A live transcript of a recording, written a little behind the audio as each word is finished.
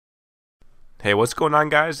Hey, what's going on,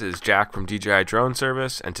 guys? It's Jack from DJI Drone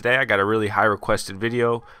Service, and today I got a really high requested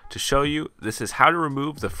video to show you. This is how to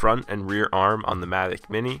remove the front and rear arm on the Mavic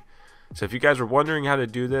Mini. So if you guys were wondering how to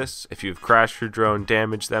do this, if you've crashed your drone,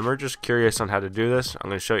 damaged them, or just curious on how to do this,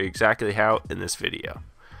 I'm going to show you exactly how in this video.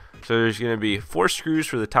 So there's going to be 4 screws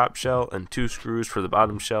for the top shell and 2 screws for the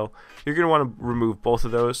bottom shell. You're going to want to remove both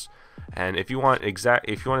of those. And if you want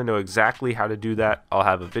to know exactly how to do that, I'll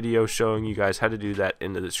have a video showing you guys how to do that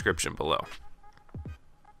in the description below.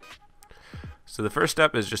 So the first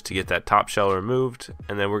step is just to get that top shell removed,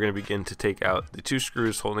 and then we're going to begin to take out the 2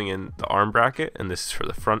 screws holding in the arm bracket, and this is for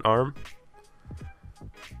the front arm.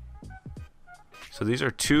 So these are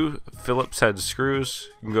 2 Phillips head screws.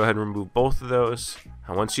 You can go ahead and remove both of those,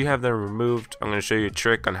 and once you have them removed, I'm going to show you a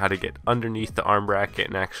trick on how to get underneath the arm bracket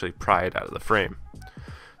and actually pry it out of the frame.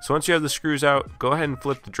 So once you have the screws out, go ahead and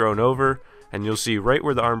flip the drone over, and you'll see right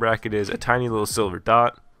where the arm bracket is a tiny little silver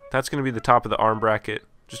dot. That's going to be the top of the arm bracket.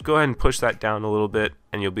 Just go ahead and push that down a little bit,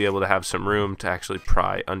 and you'll be able to have some room to actually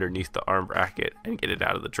pry underneath the arm bracket and get it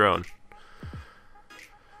out of the drone.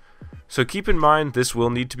 So keep in mind, this will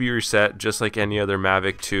need to be reset just like any other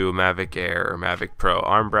Mavic 2, Mavic Air, or Mavic Pro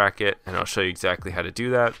arm bracket, and I'll show you exactly how to do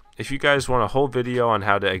that. If you guys want a whole video on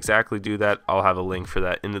how to exactly do that, I'll have a link for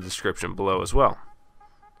that in the description below as well.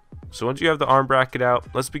 So once you have the arm bracket out,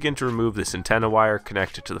 let's begin to remove this antenna wire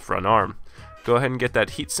connected to the front arm. Go ahead and get that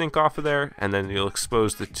heatsink off of there, and then you'll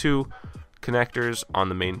expose the 2 connectors on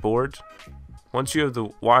the main board. Once you have the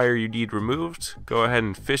wire you need removed, go ahead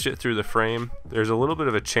and fish it through the frame. There's a little bit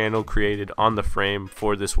of a channel created on the frame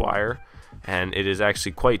for this wire, and it is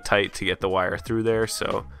actually quite tight to get the wire through there,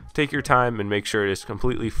 so take your time and make sure it is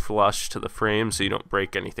completely flush to the frame so you don't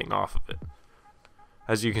break anything off of it.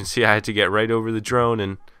 As you can see, I had to get right over the drone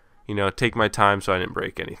and take my time so I didn't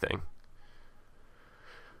break anything.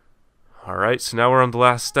 Alright, so now we're on the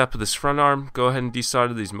last step of this front arm. Go ahead and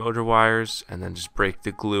desolder these motor wires and then just break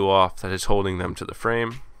the glue off that is holding them to the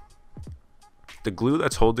frame. The glue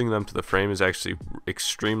that's holding them to the frame is actually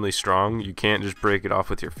extremely strong. You can't just break it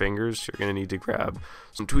off with your fingers. You're going to need to grab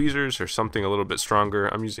some tweezers or something a little bit stronger.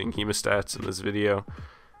 I'm using hemostats in this video,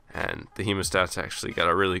 and the hemostats actually got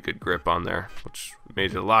a really good grip on there, which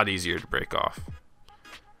made it a lot easier to break off.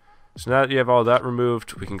 So now that you have all that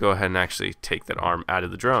removed, we can go ahead and actually take that arm out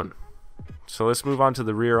of the drone. So let's move on to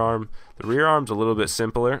the rear arm. The rear arm's a little bit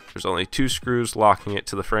simpler. There's only 2 screws locking it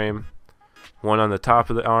to the frame, one on the top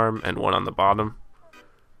of the arm and one on the bottom.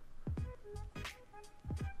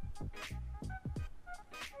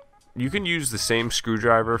 You can use the same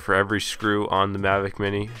screwdriver for every screw on the Mavic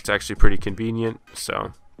Mini. It's actually pretty convenient,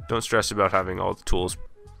 so don't stress about having all the tools.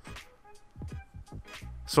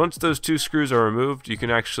 So once those 2 screws are removed, you can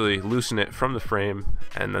actually loosen it from the frame,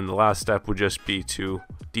 and then the last step would just be to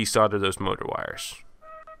desolder those motor wires.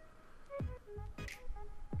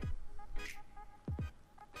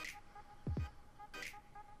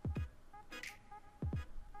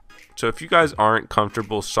 So if you guys aren't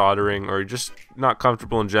comfortable soldering, or just not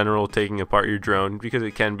comfortable in general taking apart your drone, because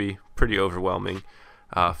it can be pretty overwhelming,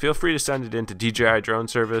 feel free to send it into DJI Drone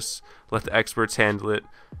Service. Let the experts handle it.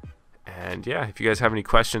 And yeah, if you guys have any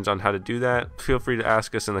questions on how to do that, feel free to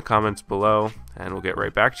ask us in the comments below, and we'll get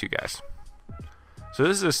right back to you guys. So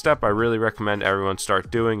this is a step I really recommend everyone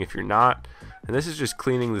start doing if you're not, and this is just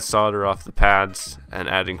cleaning the solder off the pads and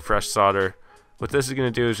adding fresh solder. What this is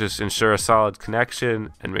going to do is just ensure a solid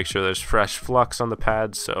connection and make sure there's fresh flux on the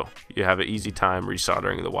pads so you have an easy time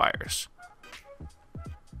resoldering the wires.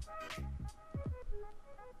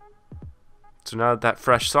 So now that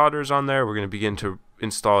fresh solder is on there, we're going to begin to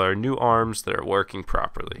install our new arms that are working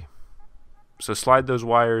properly. So slide those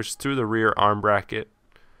wires through the rear arm bracket,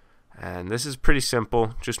 and this is pretty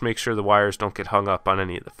simple. Just make sure the wires don't get hung up on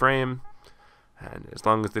any of the frame, and as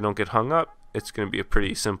long as they don't get hung up, it's going to be a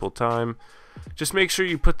pretty simple time. Just make sure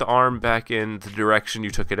you put the arm back in the direction you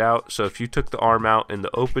took it out. So if you took the arm out in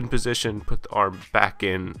the open position, put the arm back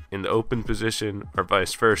in the open position, or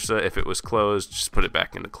vice versa. If it was closed, just put it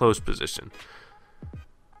back in the closed position.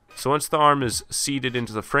 So once the arm is seated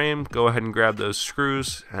into the frame, go ahead and grab those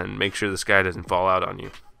screws and make sure this guy doesn't fall out on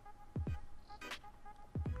you.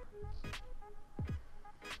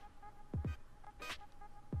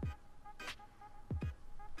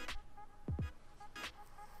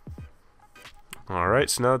 Alright,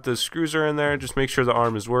 so now that those screws are in there, just make sure the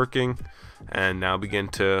arm is working, and now begin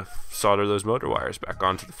to solder those motor wires back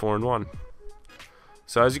onto the 4-in-1.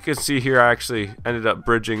 So as you can see here, I actually ended up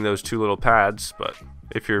bridging those 2 little pads, but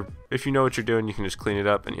if you know what you're doing, you can just clean it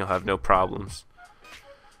up and you'll have no problems.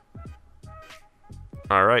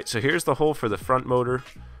 Alright, so here's the hole for the front motor.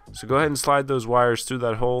 So go ahead and slide those wires through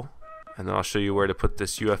that hole, and then I'll show you where to put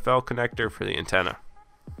this UFL connector for the antenna.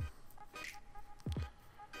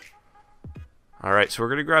 Alright, so we're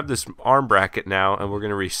going to grab this arm bracket now and we're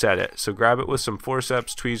going to reset it. So grab it with some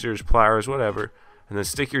forceps, tweezers, pliers, whatever, and then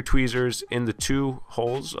stick your tweezers in the 2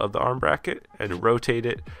 holes of the arm bracket and rotate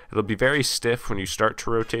it. It'll be very stiff when you start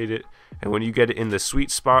to rotate it, and when you get it in the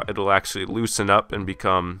sweet spot, it'll actually loosen up and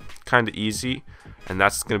become kind of easy, and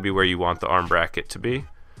that's going to be where you want the arm bracket to be.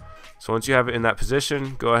 So once you have it in that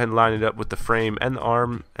position, go ahead and line it up with the frame and the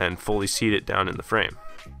arm and fully seat it down in the frame.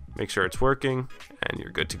 Make sure it's working and you're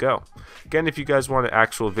good to go. Again, if you guys want an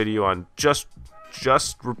actual video on just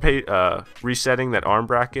resetting that arm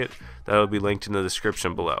bracket, that'll be linked in the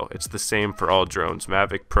description below. It's the same for all drones: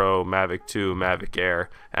 Mavic Pro, Mavic 2, Mavic Air,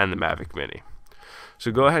 and the Mavic Mini.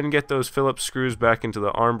 So go ahead and get those Phillips screws back into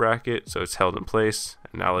the arm bracket so it's held in place.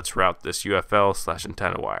 And now let's route this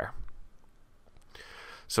UFL/antenna wire.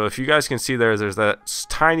 So if you guys can see there's that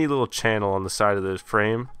tiny little channel on the side of the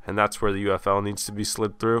frame, and that's where the UFL needs to be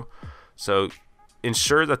slid through. So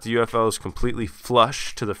ensure that the UFL is completely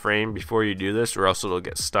flush to the frame before you do this, or else it'll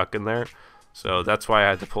get stuck in there. So that's why I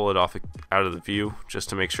had to pull it off out of the view, just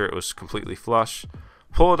to make sure it was completely flush.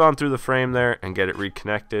 Pull it on through the frame there and get it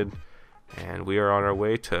reconnected, and we are on our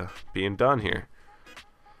way to being done here.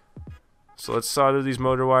 So let's solder these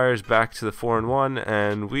motor wires back to the 4-in-1,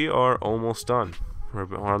 and we are almost done.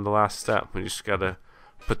 We're on the last step. We just gotta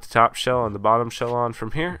put the top shell and the bottom shell on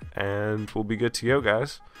from here, and we'll be good to go,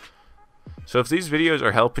 guys. So if these videos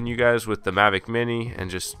are helping you guys with the Mavic Mini and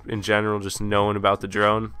just in general just knowing about the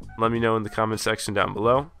drone, let me know in the comment section down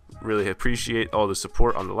below. Really appreciate all the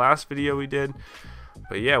support on the last video we did.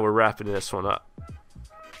 But yeah, we're wrapping this one up.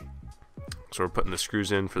 So we're putting the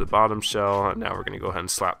screws in for the bottom shell, and now we're gonna go ahead and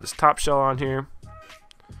slap this top shell on here.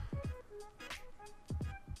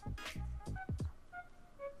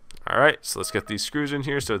 Alright, so let's get these screws in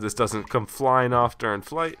here so this doesn't come flying off during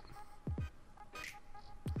flight.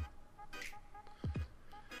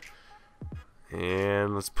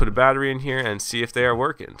 And let's put a battery in here and see if they are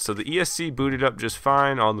working. So the ESC booted up just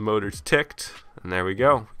fine, all the motors ticked, and there we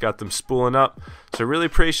go. Got them spooling up. So really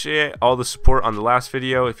appreciate all the support on the last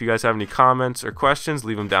video. If you guys have any comments or questions,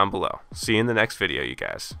 leave them down below. See you in the next video, you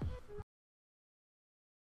guys.